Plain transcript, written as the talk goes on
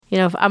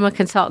if I'm a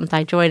consultant,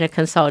 I join a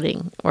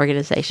consulting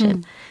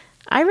organization.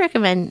 I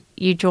recommend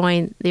you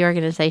join the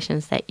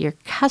organizations that your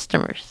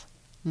customers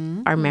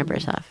are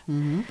members of.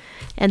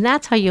 And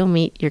that's how you'll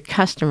meet your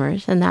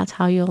customers, and that's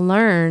how you'll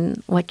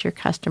learn what your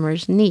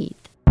customers need.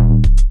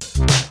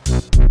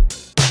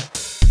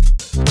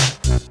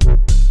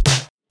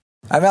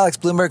 I'm Alex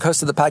Bloomberg,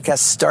 host of the podcast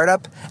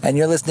Startup, and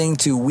you're listening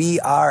to We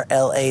Are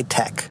LA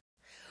Tech.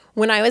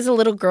 When I was a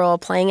little girl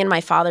playing in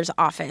my father's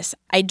office,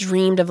 I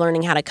dreamed of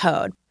learning how to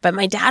code. But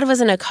my dad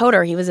wasn't a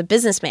coder, he was a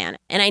businessman,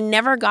 and I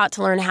never got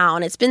to learn how.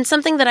 And it's been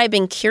something that I've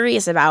been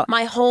curious about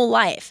my whole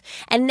life.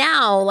 And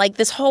now,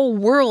 this whole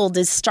world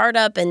is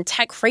startup and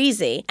tech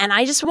crazy, and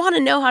I just want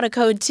to know how to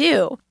code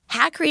too.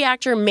 Hack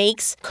Reactor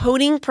makes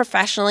coding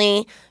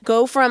professionally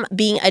go from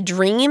being a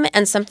dream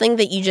and something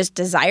that you just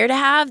desire to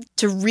have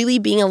to really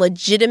being a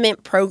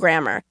legitimate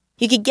programmer.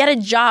 You could get a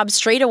job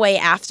straight away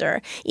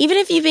after. Even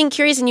if you've been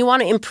curious and you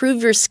want to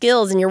improve your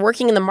skills and you're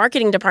working in the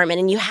marketing department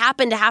and you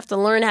happen to have to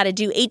learn how to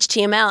do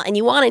HTML and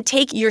you want to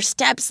take your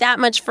steps that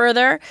much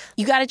further,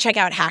 you got to check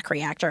out Hack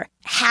Reactor.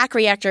 Hack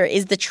Reactor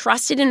is the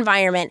trusted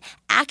environment,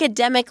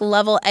 academic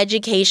level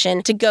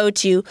education to go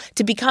to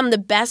become the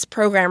best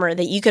programmer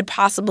that you could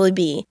possibly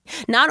be.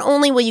 Not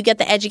only will you get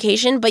the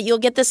education, but you'll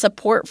get the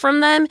support from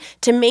them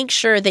to make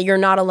sure that you're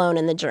not alone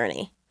in the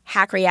journey.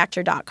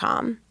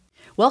 Hackreactor.com.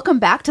 Welcome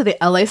back to the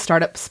LA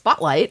Startup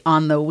Spotlight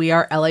on the We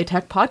Are LA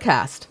Tech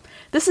podcast.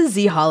 This is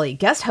Z Holly,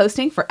 guest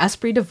hosting for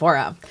Esprit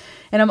Devora,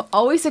 and I'm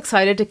always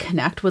excited to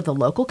connect with the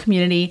local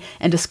community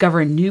and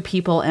discover new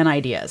people and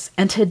ideas.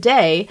 And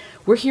today,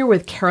 we're here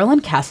with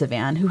Carolyn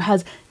Casavan, who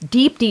has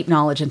deep, deep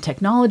knowledge in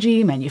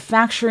technology,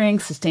 manufacturing,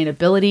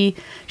 sustainability.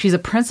 She's a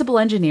principal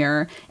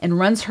engineer and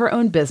runs her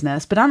own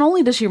business, but not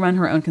only does she run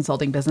her own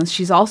consulting business,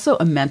 she's also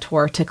a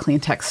mentor to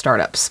clean tech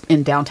startups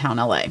in downtown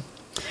LA.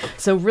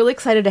 So really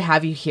excited to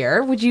have you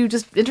here. Would you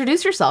just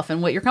introduce yourself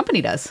and what your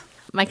company does?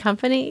 My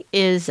company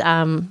is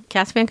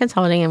Casavan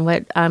Consulting, and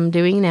what I'm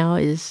doing now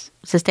is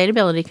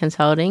sustainability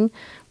consulting,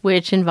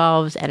 which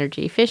involves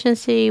energy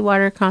efficiency,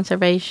 water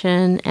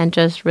conservation, and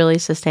just really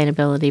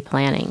sustainability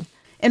planning.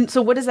 And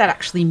so what does that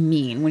actually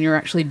mean when you're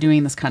actually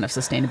doing this kind of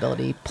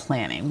sustainability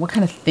planning? What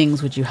kind of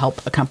things would you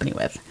help a company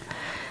with?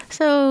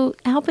 So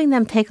helping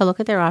them take a look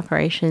at their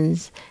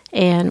operations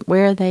and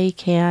where they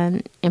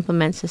can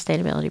implement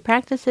sustainability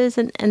practices,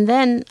 and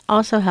then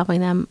also helping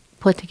them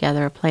put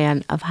together a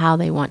plan of how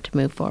they want to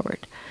move forward.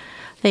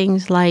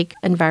 Things like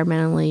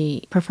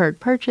environmentally preferred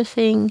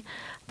purchasing.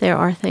 There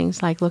are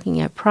things like looking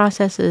at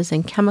processes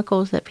and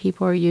chemicals that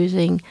people are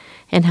using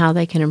and how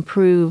they can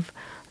improve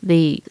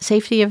the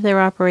safety of their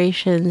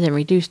operations and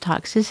reduce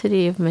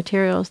toxicity of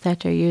materials that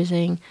they're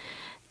using,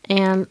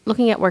 and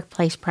looking at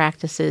workplace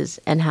practices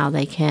and how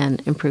they can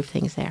improve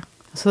things there.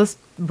 So this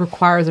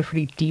requires a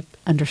pretty deep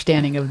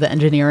understanding of the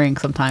engineering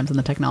sometimes and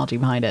the technology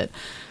behind it.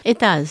 It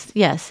does,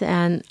 yes.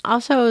 And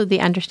also the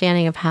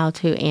understanding of how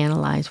to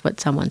analyze what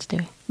someone's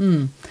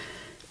doing.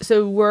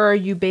 So where are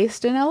you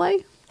based in LA?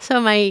 So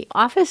my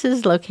office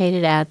is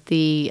located at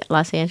the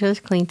Los Angeles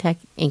Clean Tech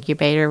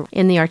Incubator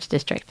in the Arts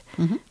District.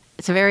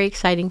 It's a very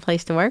exciting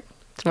place to work.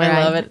 It's where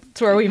I love it.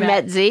 It's where we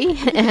met Z.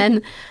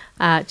 And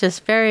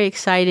just very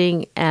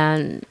exciting,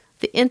 and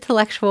the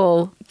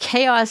intellectual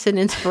chaos and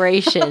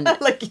inspiration.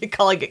 Like you're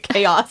calling it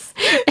chaos.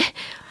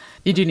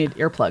 You do need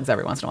earplugs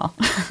every once in a while.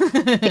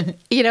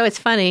 It's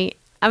funny.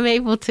 I'm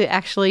able to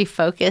actually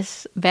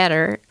focus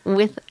better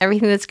with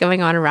everything that's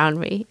going on around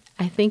me.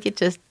 I think it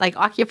just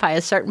occupy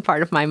a certain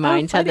part of my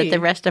mind so that the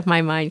rest of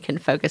my mind can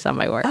focus on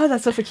my work. Oh,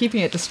 that's so for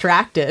keeping it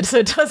distracted. So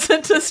it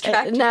doesn't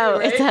distract you. No,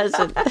 right? It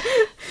doesn't.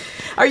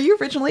 Are you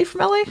originally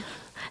from LA?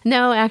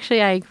 No,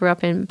 actually, I grew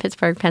up in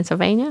Pittsburgh,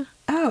 Pennsylvania.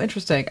 Oh,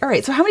 interesting. All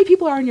right. So how many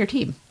people are on your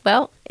team?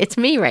 Well, it's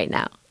me right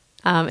now.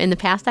 In the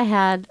past, I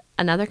had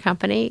another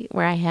company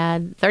where I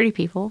had 30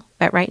 people,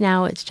 but right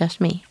now it's just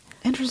me.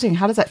 Interesting.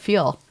 How does that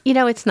feel?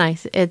 It's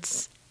nice.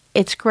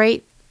 It's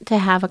great to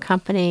have a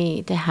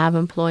company, to have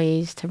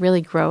employees, to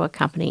really grow a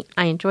company.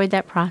 I enjoyed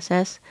that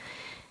process.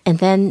 And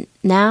then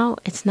now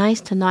it's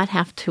nice to not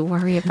have to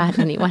worry about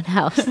anyone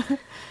else,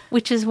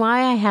 which is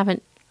why I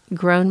haven't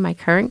grown my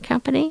current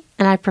company,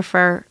 and I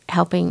prefer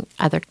helping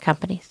other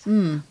companies.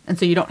 And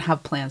so you don't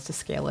have plans to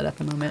scale it at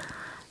the moment?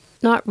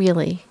 Not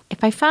really.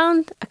 If I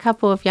found a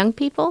couple of young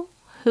people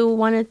who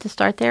wanted to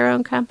start their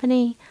own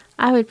company,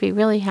 I would be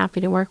really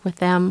happy to work with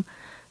them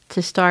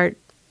to start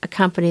a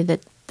company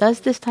that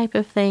does this type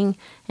of thing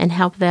and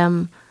help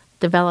them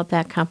develop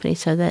that company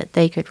so that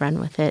they could run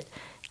with it.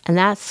 And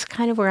that's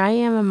kind of where I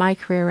am in my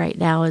career right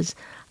now, is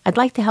I'd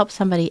like to help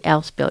somebody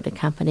else build a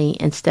company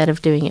instead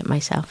of doing it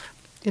myself.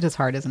 It is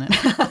hard, isn't it?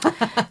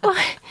 Well,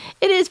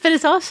 it is, but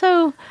it's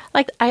also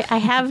I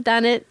have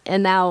done it,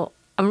 and now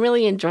I'm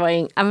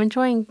enjoying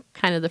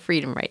kind of the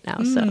freedom right now.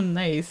 So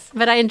nice.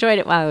 But I enjoyed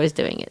it while I was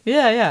doing it.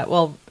 Yeah.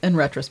 Well, in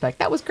retrospect,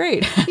 that was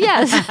great.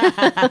 Yes.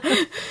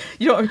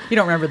 You don't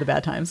remember the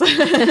bad times.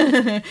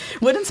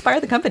 What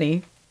inspired the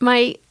company?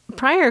 My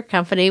prior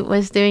company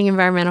was doing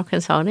environmental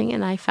consulting,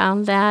 and I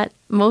found that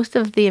most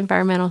of the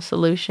environmental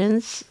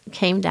solutions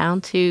came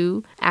down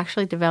to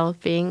actually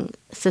developing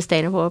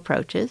sustainable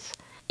approaches.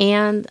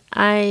 And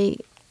I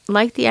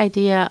like the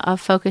idea of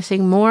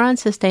focusing more on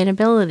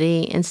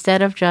sustainability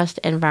instead of just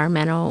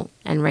environmental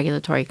and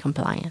regulatory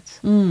compliance.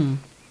 And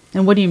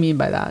what do you mean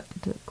by that,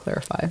 to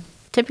clarify?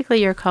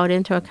 Typically, you're called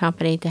into a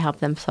company to help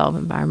them solve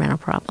environmental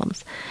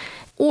problems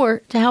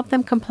or to help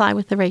them comply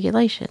with the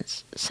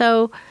regulations.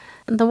 So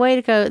the way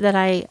to go that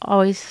I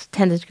always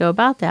tended to go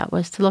about that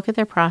was to look at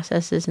their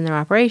processes and their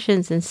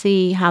operations and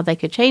see how they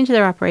could change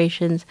their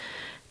operations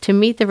to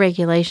meet the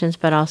regulations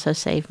but also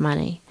save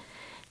money.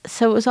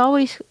 So it was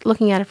always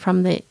looking at it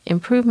from the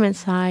improvement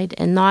side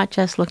and not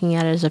just looking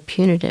at it as a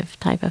punitive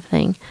type of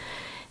thing.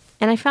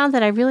 And I found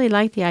that I really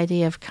liked the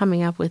idea of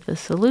coming up with the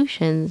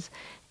solutions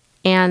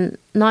and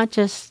not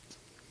just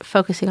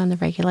focusing on the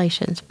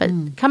regulations, but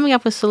coming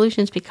up with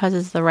solutions because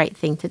it's the right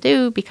thing to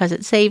do, because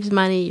it saves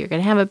money, you're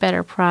going to have a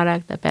better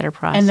product, a better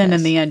process. And then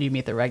in the end, you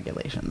meet the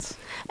regulations.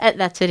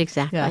 That's it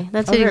exactly. Yeah.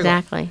 That's Oh, it very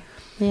exactly.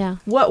 Yeah.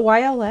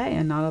 Why LA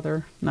and not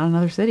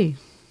another city?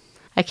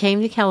 I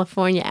came to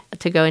California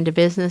to go into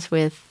business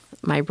with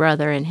my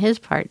brother and his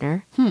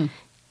partner,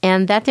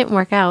 and that didn't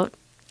work out,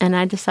 and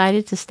I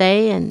decided to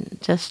stay and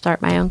just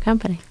start my own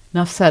company.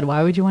 Enough said.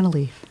 Why would you want to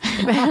leave?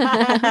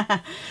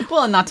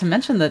 Well, and not to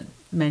mention that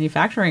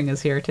manufacturing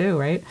is here too,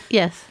 right?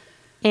 Yes.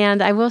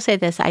 And I will say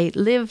this, I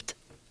lived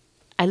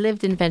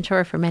in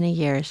Ventura for many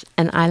years,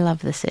 and I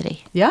love the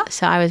city. Yeah?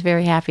 So I was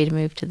very happy to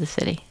move to the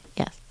city.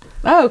 Yes.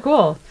 Oh,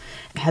 cool.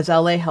 Has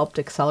LA helped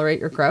accelerate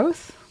your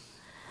growth?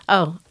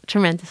 Oh,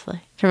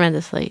 tremendously,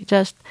 tremendously.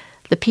 Just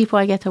the people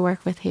I get to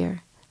work with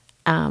here,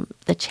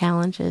 the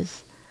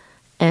challenges,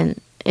 and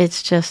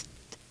it's just,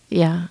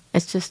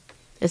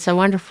 it's a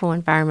wonderful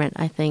environment,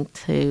 I think,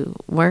 to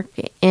work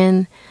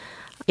in.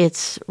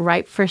 It's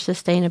ripe for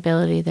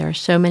sustainability. There are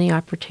so many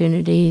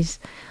opportunities.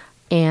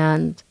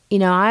 And,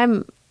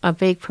 I'm a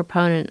big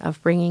proponent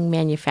of bringing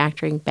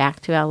manufacturing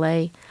back to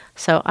LA.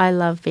 So I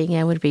love being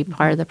able to be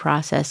part of the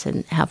process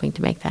and helping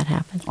to make that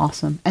happen.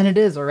 Awesome. And it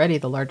is already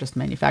the largest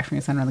manufacturing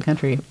center in the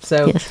country.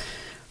 So, yes.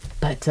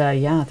 But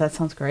that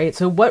sounds great.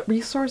 So what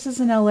resources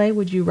in LA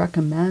would you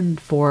recommend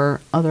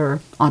for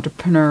other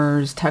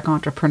entrepreneurs, tech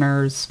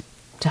entrepreneurs,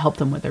 to help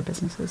them with their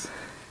businesses?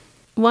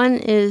 One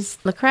is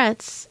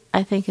Lacretz,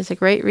 I think, is a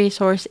great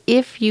resource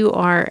if you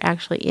are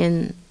actually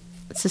in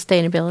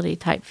sustainability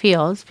type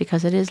fields,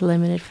 because it is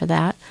limited for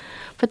that.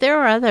 But there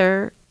are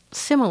other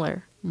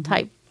similar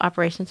type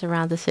operations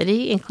around the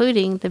city,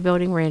 including the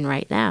building we're in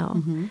right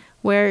now,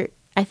 where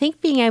I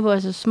think being able,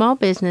 as a small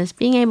business,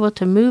 being able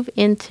to move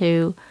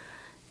into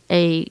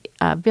a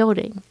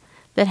building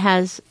that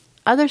has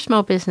other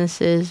small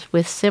businesses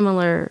with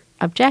similar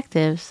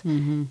objectives,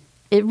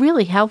 it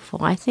really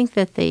helpful. I think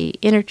that the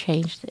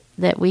interchange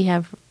that we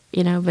have,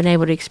 been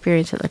able to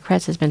experience at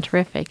Lacretz has been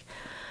terrific.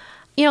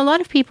 A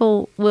lot of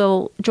people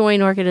will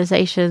join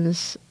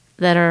organizations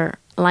that are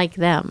like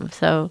them.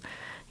 So,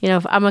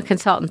 if I'm a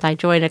consultant, I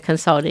join a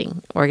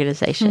consulting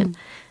organization.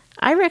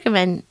 I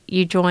recommend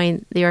you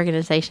join the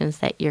organizations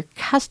that your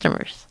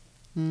customers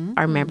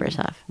are members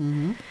of.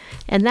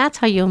 And that's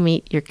how you'll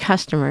meet your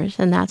customers,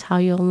 and that's how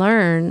you'll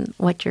learn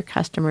what your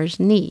customers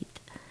need.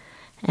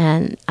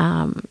 And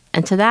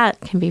so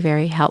that can be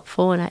very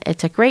helpful, and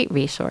it's a great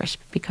resource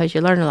because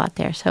you learn a lot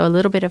there. So a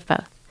little bit of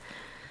both.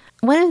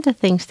 One of the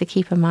things to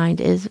keep in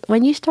mind is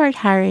when you start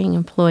hiring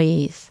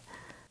employees,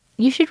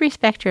 you should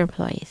respect your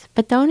employees,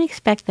 but don't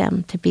expect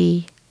them to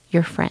be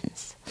your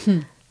friends.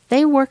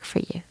 They work for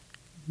you.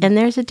 And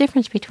there's a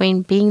difference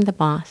between being the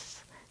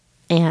boss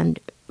and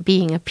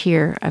being a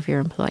peer of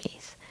your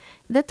employees.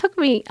 That took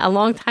me a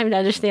long time to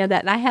understand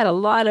that, and I had a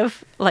lot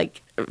of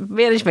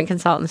management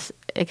consultants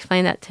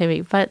explain that to me.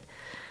 But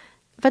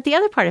the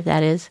other part of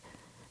that is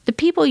the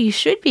people you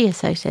should be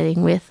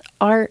associating with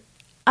are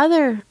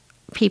other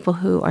people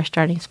who are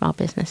starting small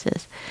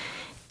businesses.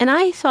 And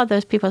I saw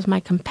those people as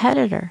my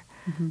competitor,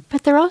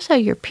 but they're also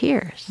your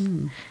peers.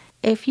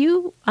 If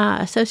you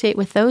associate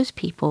with those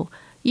people,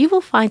 you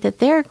will find that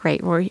they're a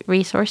great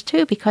resource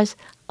too, because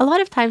a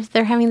lot of times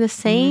they're having the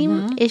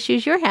same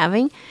issues you're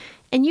having,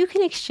 and you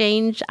can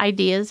exchange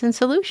ideas and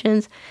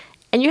solutions.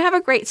 And you have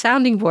a great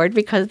sounding board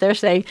because they're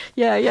saying,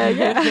 yeah,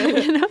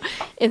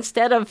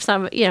 instead of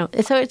some,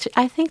 So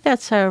I think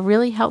that's a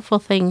really helpful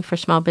thing for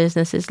small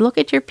businesses. Look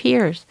at your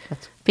peers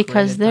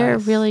because they're a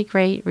really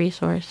great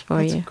resource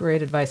for you. That's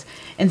great advice.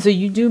 And so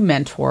you do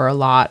mentor a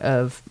lot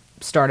of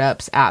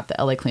startups at the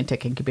LA Clean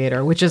Tech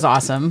Incubator, which is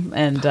awesome.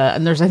 And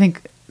there's, I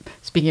think,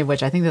 speaking of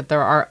which, I think that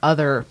there are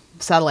other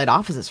satellite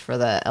offices for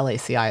the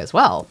LACI as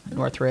well,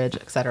 Northridge,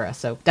 et cetera.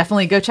 So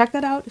definitely go check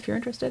that out if you're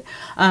interested.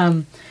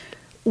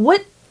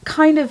 What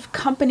kind of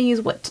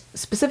companies, what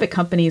specific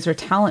companies or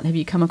talent have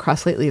you come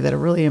across lately that are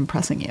really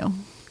impressing you?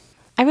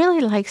 I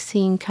really like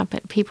seeing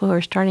people who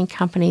are starting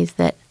companies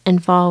that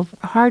involve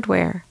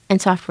hardware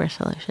and software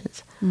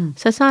solutions.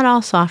 So it's not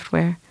all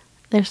software.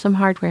 There's some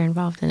hardware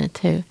involved in it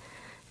too.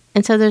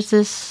 And so there's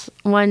this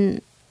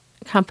one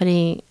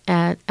company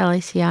at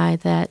LACI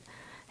that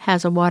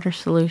has a water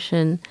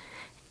solution,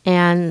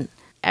 and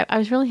I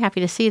was really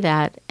happy to see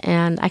that,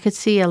 and I could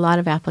see a lot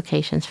of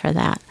applications for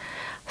that.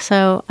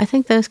 So I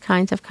think those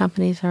kinds of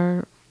companies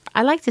are,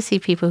 I like to see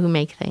people who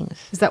make things.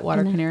 Is that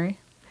Water Canary?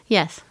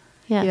 Yes.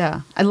 Yes.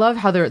 Yeah. I love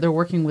how they're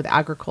working with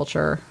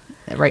agriculture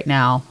right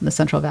now in the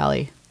Central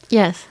Valley.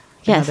 Yes.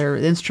 You know, Yes. they're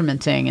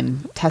instrumenting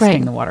and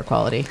testing the water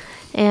quality.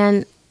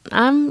 And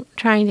I'm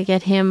trying to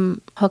get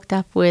him hooked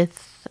up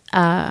with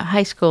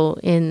high school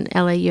in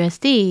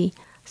LAUSD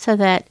so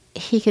that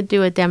he could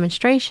do a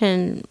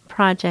demonstration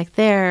project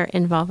there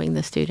involving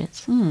the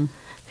students.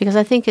 Because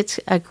I think it's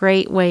a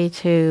great way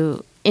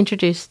to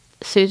introduce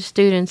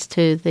students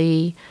to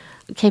the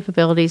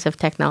capabilities of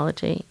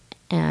technology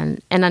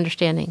and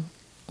understanding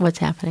what's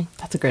happening.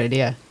 That's a great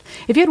idea.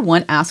 If you had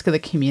one ask of the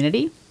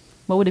community,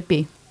 what would it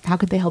be? How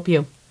could they help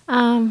you?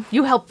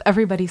 You help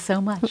everybody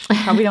so much. You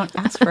probably don't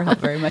ask for help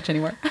very much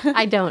anymore.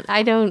 I don't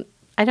know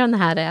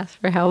how to ask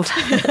for help.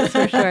 That's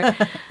for sure.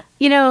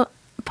 You know,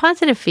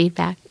 positive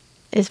feedback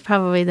is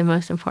probably the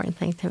most important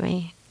thing to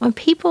me. When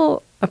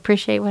people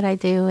appreciate what I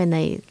do and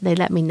they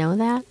let me know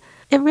that,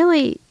 it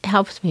really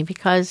helps me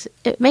because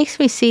it makes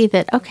me see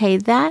that, okay,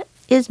 that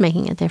is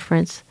making a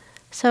difference.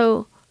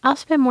 So I'll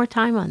spend more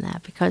time on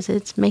that because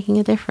it's making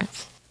a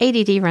difference.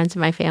 ADD runs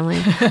in my family.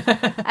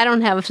 I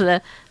don't have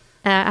the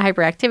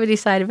hyperactivity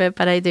side of it,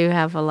 but I do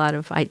have a lot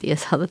of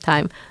ideas all the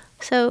time.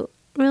 So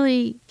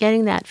really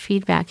getting that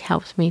feedback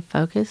helps me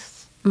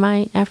focus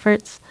my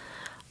efforts.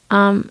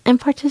 And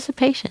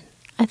participation.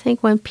 I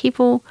think when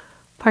people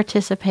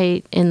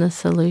participate in the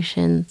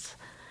solutions,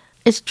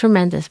 it's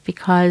tremendous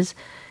because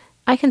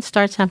I can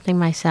start something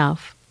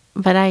myself,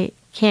 but I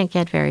can't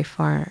get very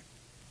far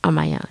on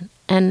my own.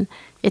 And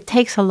it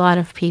takes a lot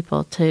of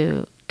people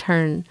to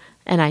turn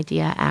an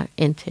idea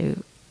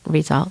into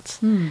results.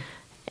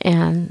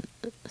 And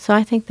so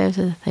I think those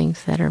are the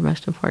things that are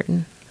most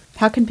important.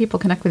 How can people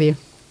connect with you?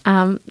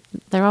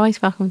 They're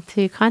always welcome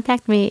to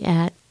contact me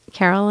at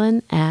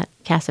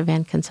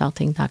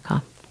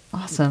Carolyn@CasavanConsulting.com.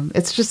 Awesome.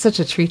 It's just such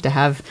a treat to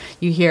have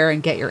you here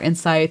and get your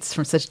insights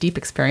from such deep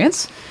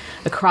experience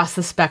across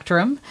the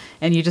spectrum.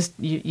 And you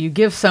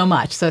give so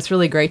much. So it's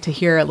really great to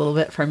hear a little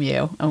bit from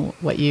you on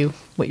what you're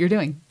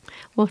doing.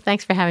 Well,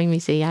 thanks for having me,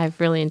 Z. I've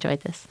really enjoyed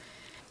this.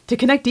 To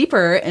connect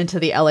deeper into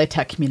the LA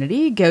Tech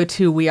community, go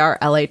to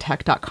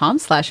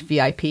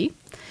wearelatech.com/VIP.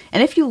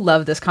 And if you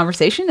love this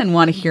conversation and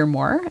want to hear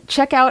more,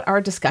 check out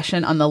our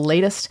discussion on the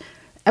latest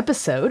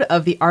episode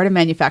of the Art of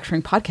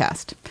Manufacturing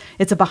podcast.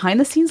 It's a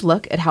behind-the-scenes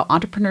look at how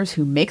entrepreneurs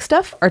who make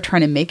stuff are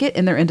trying to make it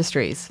in their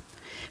industries.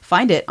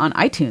 Find it on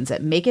iTunes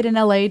at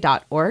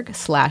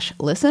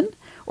makeitinla.org/listen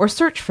or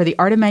search for the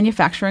Art of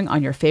Manufacturing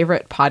on your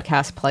favorite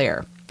podcast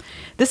player.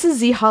 This is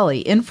Z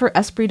Holly in for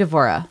Espree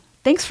Devora.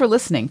 Thanks for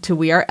listening to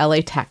We Are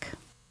LA Tech.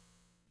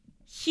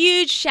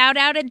 Huge shout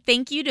out and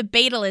thank you to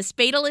Betalist.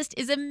 Betalist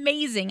is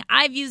amazing.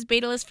 I've used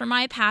Betalist for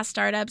my past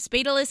startups.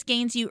 Betalist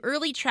gains you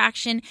early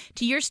traction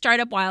to your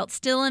startup while it's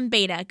still in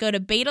beta. Go to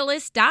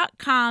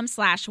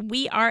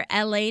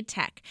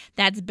betalist.com/wearelatech.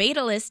 That's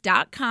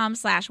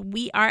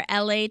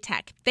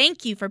betalist.com/wearelatech.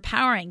 Thank you for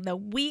powering the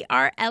We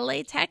Are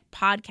LA Tech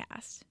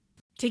podcast.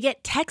 To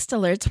get text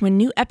alerts when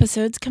new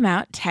episodes come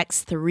out,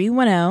 text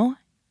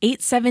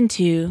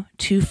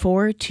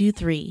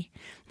 310-872-2423.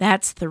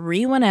 That's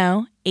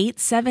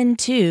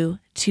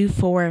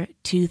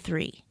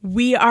 310-872-2423.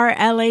 We Are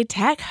LA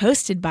Tech,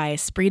 hosted by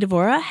Espree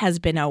Devora, has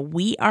been a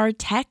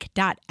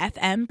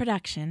WeAreTech.fm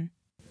production.